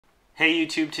Hey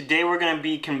YouTube, today we're going to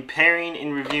be comparing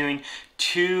and reviewing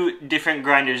two different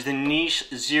grinders, the Niche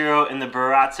Zero and the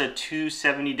Baratza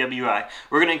 270wi.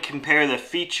 We're going to compare the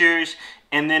features,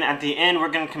 and then at the end we're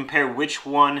going to compare which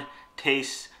one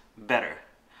tastes better.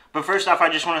 But first off, I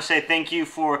just want to say thank you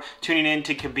for tuning in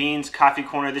to Kabin's Coffee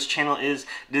Corner. This channel is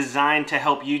designed to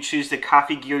help you choose the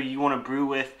coffee gear you want to brew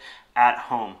with at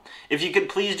home. If you could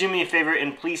please do me a favor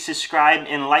and please subscribe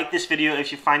and like this video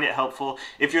if you find it helpful.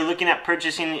 If you're looking at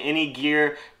purchasing any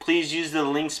gear, please use the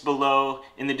links below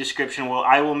in the description where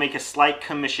I will make a slight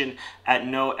commission at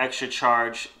no extra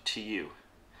charge to you.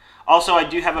 Also, I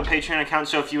do have a Patreon account,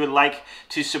 so if you would like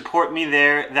to support me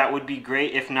there, that would be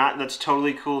great. If not, that's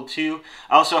totally cool too.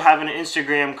 I also have an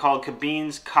Instagram called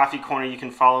Kabin's Coffee Corner. You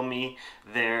can follow me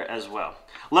there as well.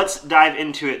 Let's dive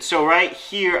into it. So right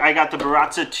here, I got the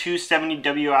Baratza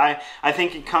 270wi. I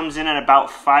think it comes in at about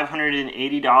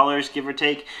 $580, give or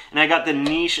take. And I got the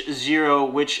Niche Zero,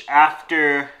 which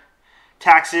after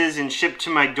taxes and shipped to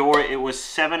my door, it was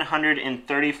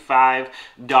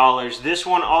 $735. This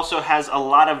one also has a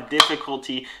lot of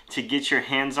difficulty to get your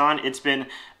hands on. It's been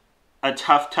a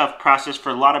tough process for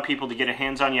a lot of people to get a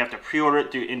hands on. You have to pre-order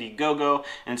it through Indiegogo,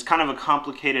 and it's kind of a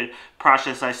complicated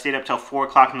process. I stayed up till 4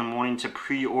 o'clock in the morning to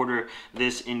pre-order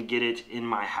this and get it in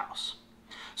my house.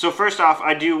 So first off,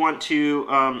 I do want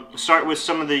to start with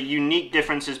some of the unique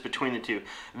differences between the two.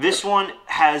 This one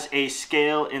has a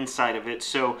scale inside of it,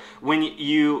 so when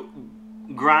you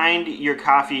grind your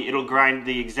coffee, it'll grind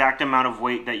the exact amount of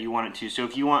weight that you want it to. So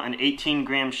if you want an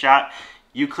 18-gram shot,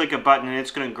 you click a button and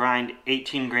it's going to grind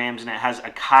 18 grams, and it has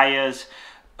Akaya's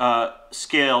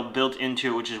scale built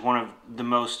into it, which is one of the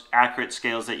most accurate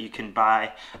scales that you can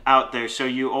buy out there. So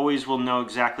you always will know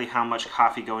exactly how much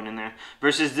coffee going in there.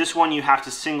 Versus this one, you have to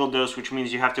single dose, which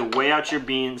means you have to weigh out your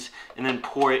beans and then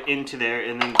pour it into there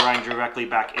and then grind directly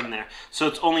back in there. So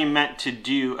it's only meant to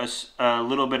do a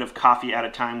little bit of coffee at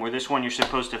a time, where this one you're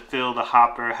supposed to fill the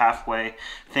hopper halfway,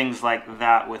 things like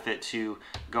that with it to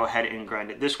go ahead and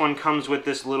grind it. This one comes with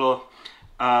this little,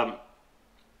 I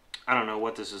don't know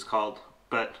what this is called,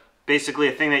 but basically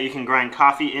a thing that you can grind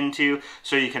coffee into,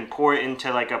 so you can pour it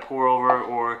into like a pour over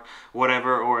or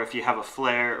whatever, or if you have a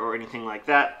flare or anything like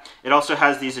that. It also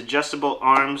has these adjustable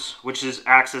arms, which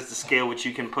acts as the scale, which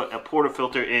you can put a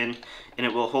portafilter in, and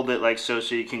it will hold it like so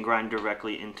you can grind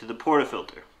directly into the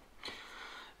portafilter.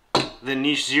 The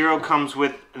Niche Zero comes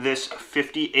with this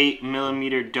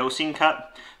 58mm dosing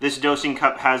cup. This dosing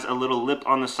cup has a little lip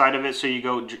on the side of it, so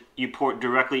you pour it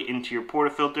directly into your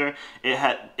portafilter.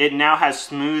 It now has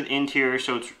smooth interior,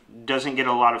 so it doesn't get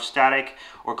a lot of static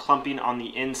or clumping on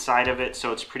the inside of it,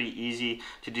 so it's pretty easy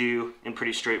to do and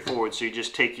pretty straightforward. So you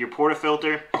just take your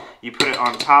portafilter, you put it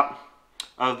on top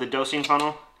of the dosing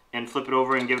funnel and flip it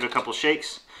over and give it a couple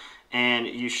shakes, and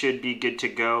you should be good to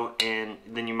go. And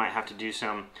then you might have to do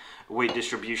some weight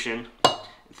distribution,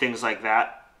 things like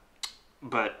that,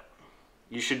 but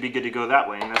you should be good to go that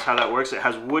way, and that's how that works. It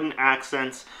has wooden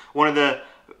accents. One of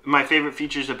my favorite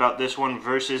features about this one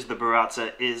versus the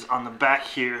Baratza is on the back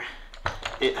here,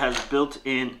 it has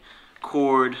built-in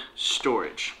cord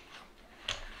storage,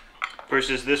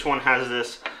 versus this one has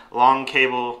this long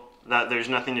cable that there's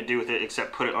nothing to do with it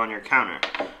except put it on your counter.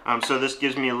 So this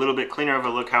gives me a little bit cleaner of a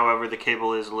look. However, the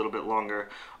cable is a little bit longer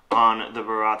on the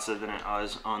Baratza than it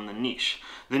is on the Niche.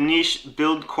 The Niche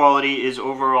build quality is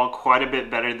overall quite a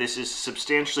bit better. This is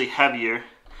substantially heavier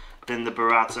than the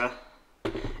Baratza,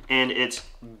 and it's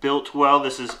built well.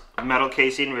 This is metal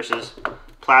casing versus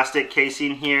plastic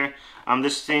casing here.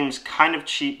 This seems kind of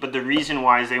cheap, but the reason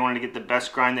why is they wanted to get the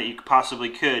best grind that you possibly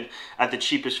could at the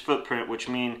cheapest footprint, which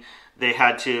means they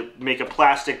had to make a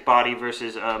plastic body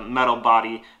versus a metal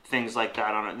body, things like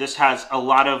that on it. This has a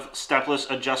lot of stepless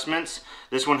adjustments.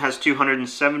 This one has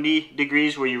 270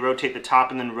 degrees where you rotate the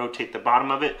top and then rotate the bottom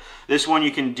of it. This one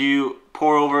you can do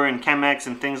pour over and Chemex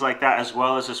and things like that, as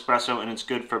well as espresso, and it's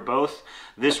good for both.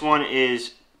 This one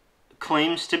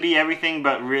claims to be everything,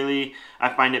 but really I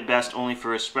find it best only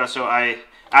for espresso. I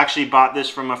actually bought this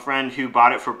from a friend who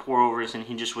bought it for pour overs, and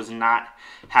he just was not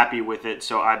happy with it,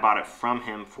 so I bought it from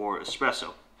him for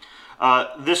espresso.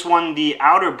 This one, the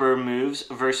outer burr moves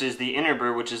versus the inner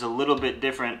burr, which is a little bit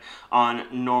different on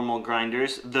normal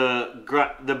grinders.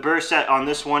 The burr set on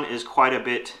this one is quite a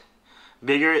bit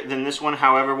bigger than this one.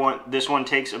 However, this one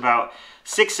takes about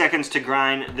 6 seconds to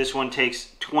grind. This one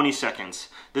takes 20 seconds.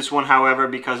 This one, however,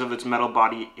 because of its metal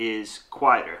body, is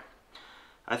quieter.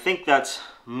 I think that's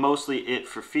mostly it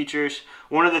for features.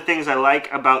 One of the things I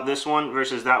like about this one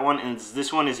versus that one is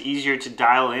this one is easier to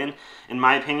dial in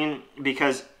my opinion,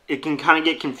 because it can kind of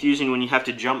get confusing when you have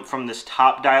to jump from this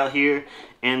top dial here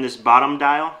and this bottom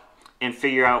dial. and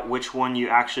figure out which one you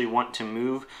actually want to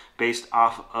move based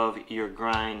off of your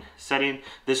grind setting.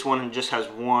 This one just has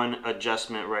one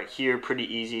adjustment right here. Pretty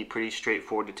easy, pretty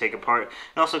straightforward to take apart.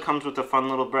 It also comes with a fun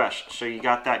little brush, so you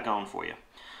got that going for you.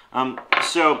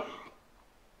 So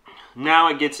now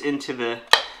it gets into the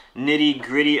nitty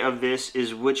gritty of this,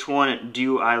 is which one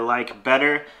do I like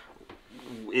better?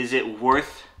 Is it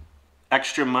worth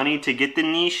extra money to get the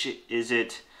niche? Is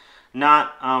it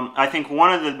not? I think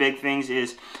one of the big things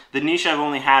is the niche I've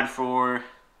only had for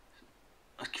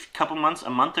a couple months, a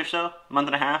month or so, month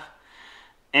and a half.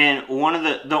 And one of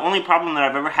the only problem that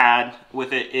I've ever had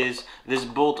with it is this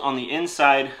bolt on the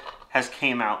inside has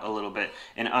came out a little bit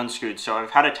and unscrewed. So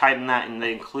I've had to tighten that, and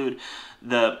they include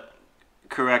the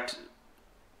correct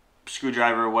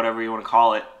screwdriver or whatever you want to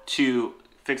call it to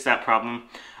fix that problem.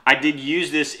 I did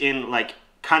use this in like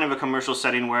kind of a commercial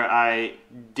setting where I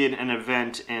did an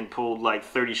event and pulled like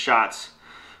 30 shots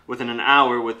within an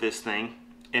hour with this thing,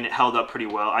 and it held up pretty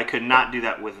well. I could not do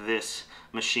that with this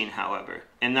machine, however,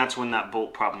 and that's when that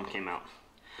bolt problem came out.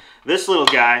 This little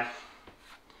guy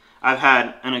I've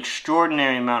had an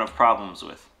extraordinary amount of problems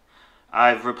with.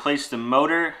 I've replaced the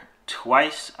motor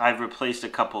twice. I've replaced a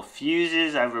couple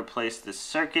fuses. I've replaced the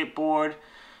circuit board.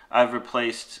 I've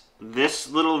replaced this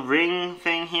little ring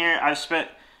thing here.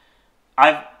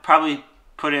 I've probably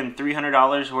put in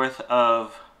 $300 worth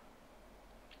of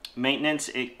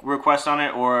maintenance request on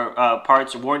it, or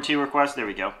parts warranty request. There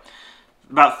we go.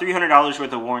 About $300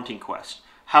 worth of warranty request.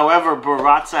 However,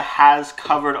 Baratza has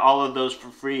covered all of those for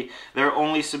free. Their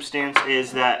only substance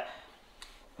is that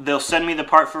they'll send me the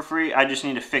part for free. I just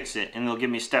need to fix it, and they'll give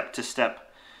me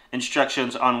step-to-step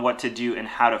instructions on what to do and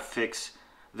how to fix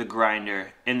the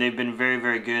grinder. And they've been very,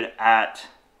 very good at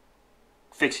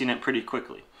fixing it pretty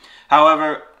quickly.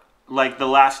 However, like the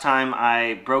last time,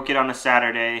 I broke it on a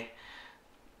Saturday,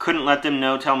 couldn't let them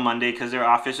know till Monday because their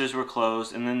offices were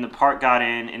closed, and then the part got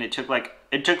in, and it took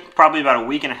probably about a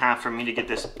week and a half for me to get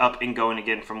this up and going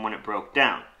again from when it broke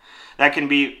down. That can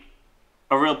be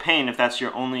a real pain if that's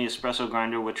your only espresso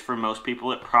grinder, which for most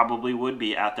people it probably would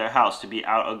be at their house, to be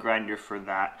out a grinder for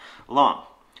that long.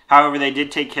 However, they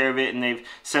did take care of it, and they've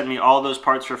sent me all those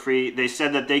parts for free. They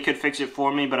said that they could fix it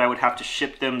for me, but I would have to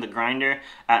ship them the grinder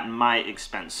at my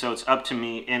expense. So it's up to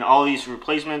me, and all these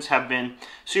replacements have been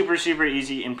super, super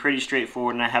easy and pretty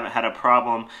straightforward, and I haven't had a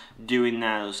problem doing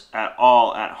those at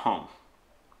all at home.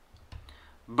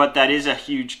 But that is a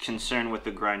huge concern with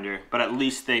the grinder, but at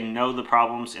least they know the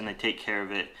problems and they take care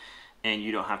of it, and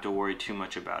you don't have to worry too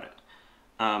much about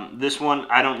it. This one,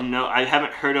 I don't know. I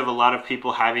haven't heard of a lot of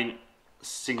people having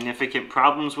significant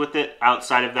problems with it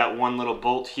outside of that one little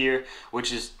bolt here,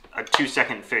 which is a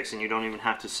 2-second fix, and you don't even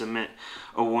have to submit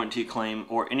a warranty claim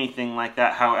or anything like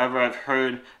that. However, I've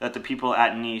heard that the people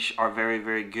at Niche are very,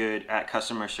 very good at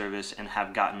customer service and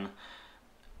have gotten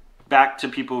back to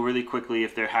people really quickly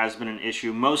if there has been an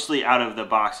issue, mostly out of the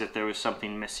box if there was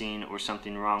something missing or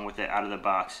something wrong with it out of the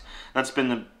box. That's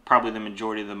been probably the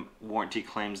majority of the warranty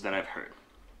claims that I've heard.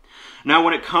 Now,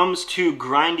 when it comes to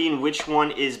grinding, which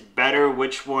one is better,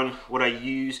 which one would I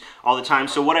use all the time?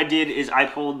 So what I did is I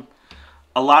pulled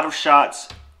a lot of shots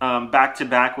back to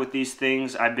back with these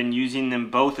things. I've been using them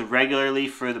both regularly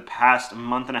for the past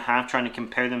month and a half, trying to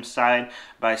compare them side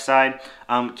by side.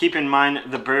 Keep in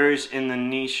mind the burrs in the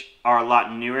Niche are a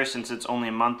lot newer since it's only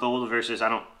a month old versus I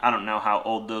don't know how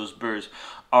old those burrs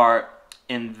are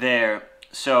in there.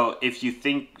 So if you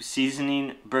think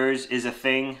seasoning burrs is a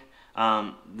thing,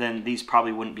 then these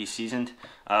probably wouldn't be seasoned.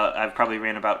 I've probably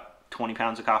ran about 20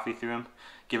 pounds of coffee through them,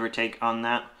 give or take on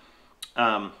that.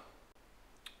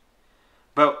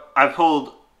 But I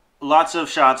pulled lots of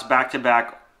shots back to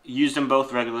back, used them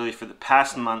both regularly for the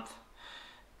past month,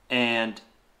 and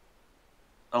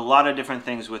a lot of different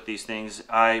things with these things.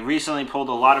 I recently pulled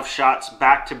a lot of shots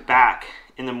back to back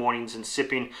in the mornings and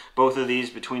sipping both of these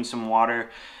between some water.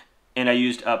 And I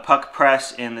used a puck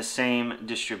press in the same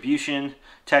distribution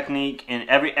technique, and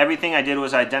everything I did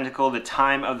was identical. The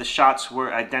time of the shots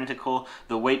were identical.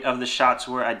 The weight of the shots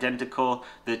were identical.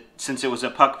 Since it was a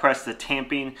puck press, the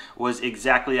tamping was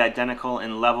exactly identical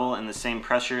and level and the same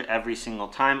pressure every single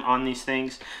time on these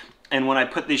things. And when I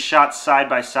put these shots side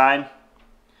by side,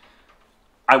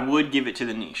 I would give it to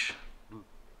the Niche,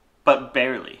 but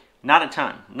barely. Not a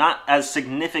ton. Not as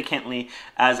significantly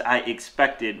as I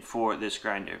expected for this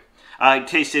grinder. I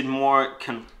tasted more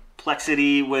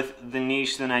complexity with the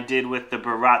Niche than I did with the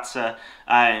Baratza.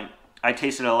 I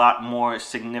tasted a lot more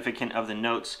significant of the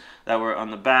notes that were on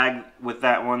the bag with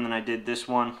that one than I did this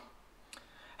one.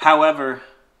 However,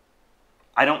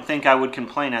 I don't think I would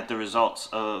complain at the results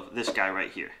of this guy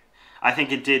right here. I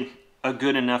think it did a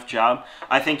good enough job.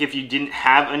 I think if you didn't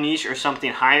have a niche or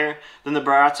something higher than the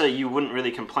Baratza, you wouldn't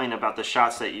really complain about the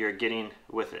shots that you're getting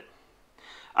with it.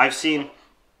 I've seen,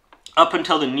 up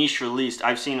until the niche released,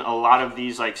 I've seen a lot of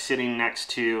these like sitting next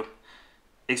to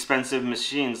expensive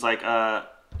machines like a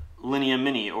Linea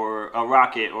Mini or a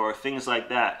Rocket or things like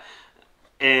that.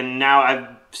 And now I've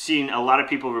seen a lot of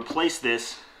people replace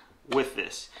this with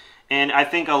this. And I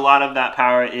think a lot of that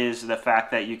power is the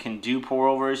fact that you can do pour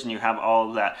overs and you have all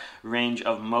of that range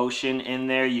of motion in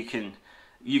there. You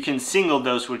can single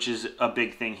dose, which is a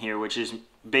big thing here, which is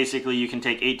basically you can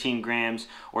take 18 grams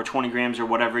or 20 grams or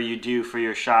whatever you do for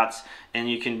your shots, and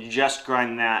you can just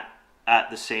grind that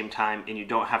at the same time, and you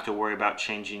don't have to worry about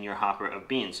changing your hopper of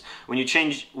beans. When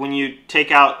you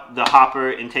take out the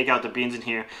hopper and take out the beans in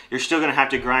here, you're still going to have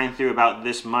to grind through about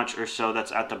this much or so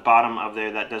that's at the bottom of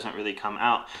there that doesn't really come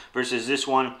out. Versus this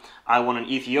one, I want an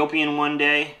Ethiopian one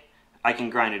day, I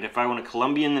can grind it. If I want a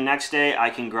Colombian the next day,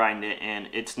 I can grind it, and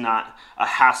it's not a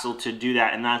hassle to do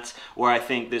that, and that's where I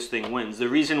think this thing wins. The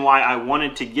reason why I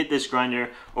wanted to get this grinder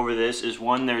over this is,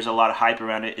 one, there's a lot of hype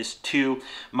around it, is two,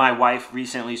 my wife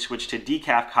recently switched to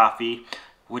decaf coffee,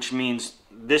 which means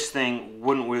this thing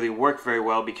wouldn't really work very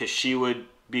well because she would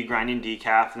be grinding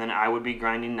decaf and then I would be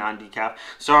grinding non-decaf.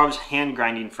 So I was hand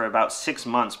grinding for about 6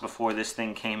 months before this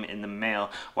thing came in the mail,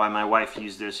 while my wife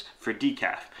used this for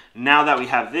decaf. Now that we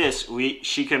have this,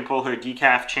 she can pull her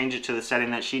decaf, change it to the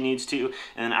setting that she needs to,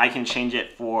 and then I can change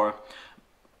it for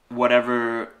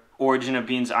whatever origin of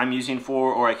beans I'm using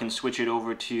for, or I can switch it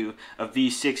over to a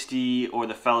V60 or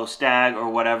the Fellow Stag or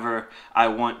whatever I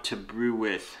want to brew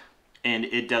with, and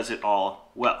it does it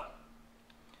all well.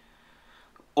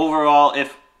 Overall,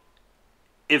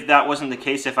 if that wasn't the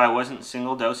case, if I wasn't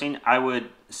single dosing, I would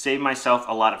save myself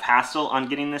a lot of hassle on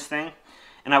getting this thing,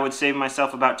 and I would save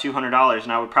myself about $200,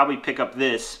 and I would probably pick up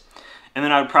this, and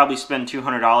then I would probably spend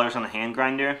 $200 on a hand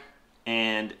grinder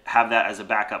and have that as a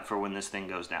backup for when this thing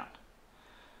goes down.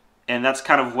 And that's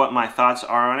kind of what my thoughts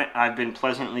are on it. I've been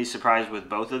pleasantly surprised with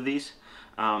both of these.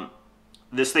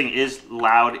 This thing is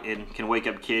loud and can wake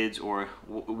up kids or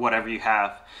whatever you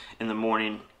have in the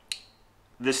morning.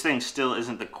 This thing still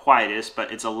isn't the quietest,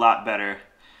 but it's a lot better.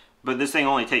 But this thing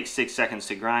only takes 6 seconds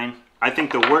to grind. I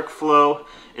think the workflow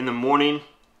in the morning,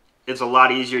 it's a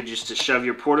lot easier just to shove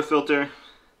your portafilter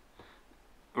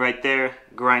right there,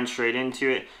 grind straight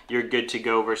into it, you're good to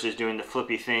go, versus doing the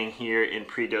flippy thing here and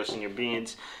pre-dosing your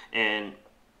beans and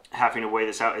having to weigh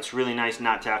this out. It's really nice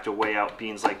not to have to weigh out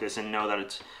beans like this and know that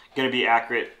it's going to be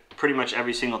accurate pretty much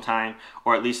every single time,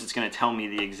 or at least it's going to tell me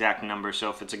the exact number.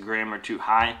 So if it's a gram or two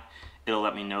high, it'll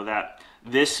let me know that.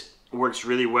 This works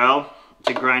really well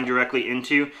to grind directly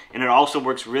into, and it also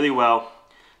works really well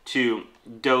to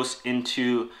dose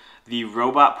into the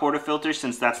robot portafilter.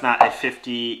 Since that's not a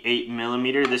 58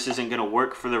 millimeter, this isn't going to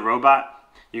work for the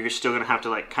robot. You're still going to have to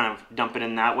like kind of dump it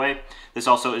in that way. This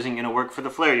also isn't going to work for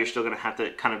the flare. You're still going to have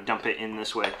to kind of dump it in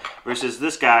this way. Versus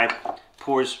this guy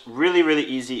pours really, really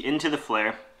easy into the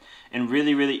flare and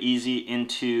really, really easy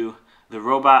into the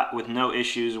robot with no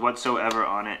issues whatsoever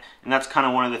on it. And that's kind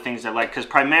of one of the things I like, because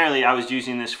primarily I was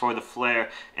using this for the flare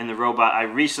and the robot. I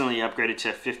recently upgraded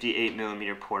to a 58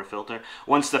 millimeter portafilter.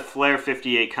 Once the flare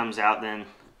 58 comes out, then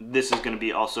this is going to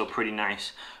be also pretty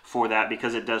nice for that,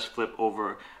 because it does flip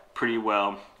over pretty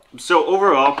well. So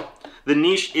overall, the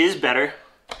niche is better,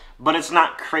 but it's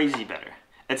not crazy better.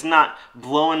 It's not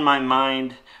blowing my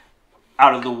mind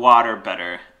out of the water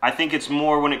better. I think it's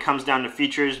more when it comes down to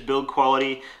features, build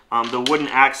quality. The wooden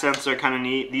accents are kind of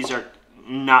neat. These are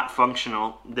not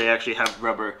functional. They actually have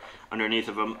rubber underneath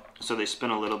of them, so they spin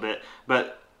a little bit.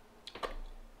 But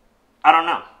I don't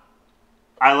know.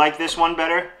 I like this one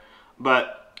better,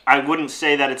 but I wouldn't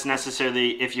say that it's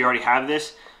necessarily, if you already have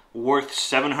this, worth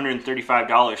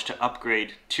 $735 to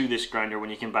upgrade to this grinder when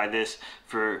you can buy this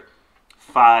for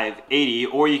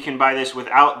 $580, or you can buy this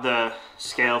without the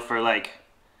scale for like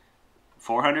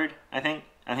 $400, I think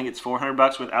it's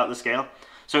 $400 without the scale.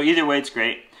 So either way, it's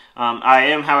great. I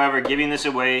am, however, giving this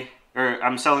away, or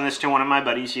I'm selling this to one of my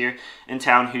buddies here in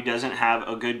town who doesn't have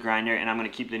a good grinder, and I'm going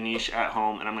to keep the niche at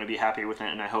home, and I'm going to be happy with it,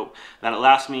 and I hope that it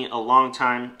lasts me a long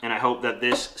time, and I hope that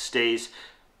this stays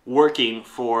working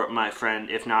for my friend.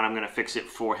 If not, I'm going to fix it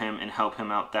for him and help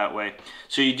him out that way.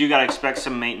 So you do got to expect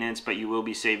some maintenance, but you will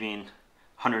be saving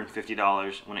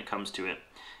 $150 when it comes to it.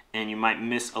 And you might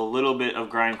miss a little bit of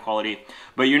grind quality,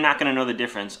 but you're not going to know the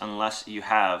difference unless you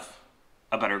have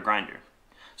a better grinder.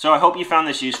 So I hope you found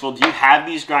this useful. Do you have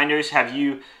these grinders?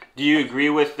 Do you agree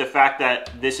with the fact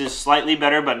that this is slightly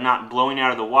better but not blowing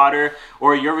out of the water?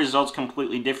 Or are your results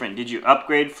completely different? Did you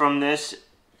upgrade from this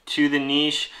to the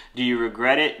niche? Do you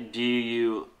regret it? Do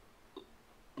you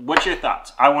What's your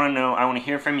thoughts? I want to know. I want to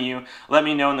hear from you. Let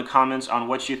me know in the comments on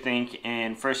what you think.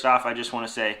 And first off, I just want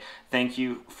to say thank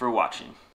you for watching.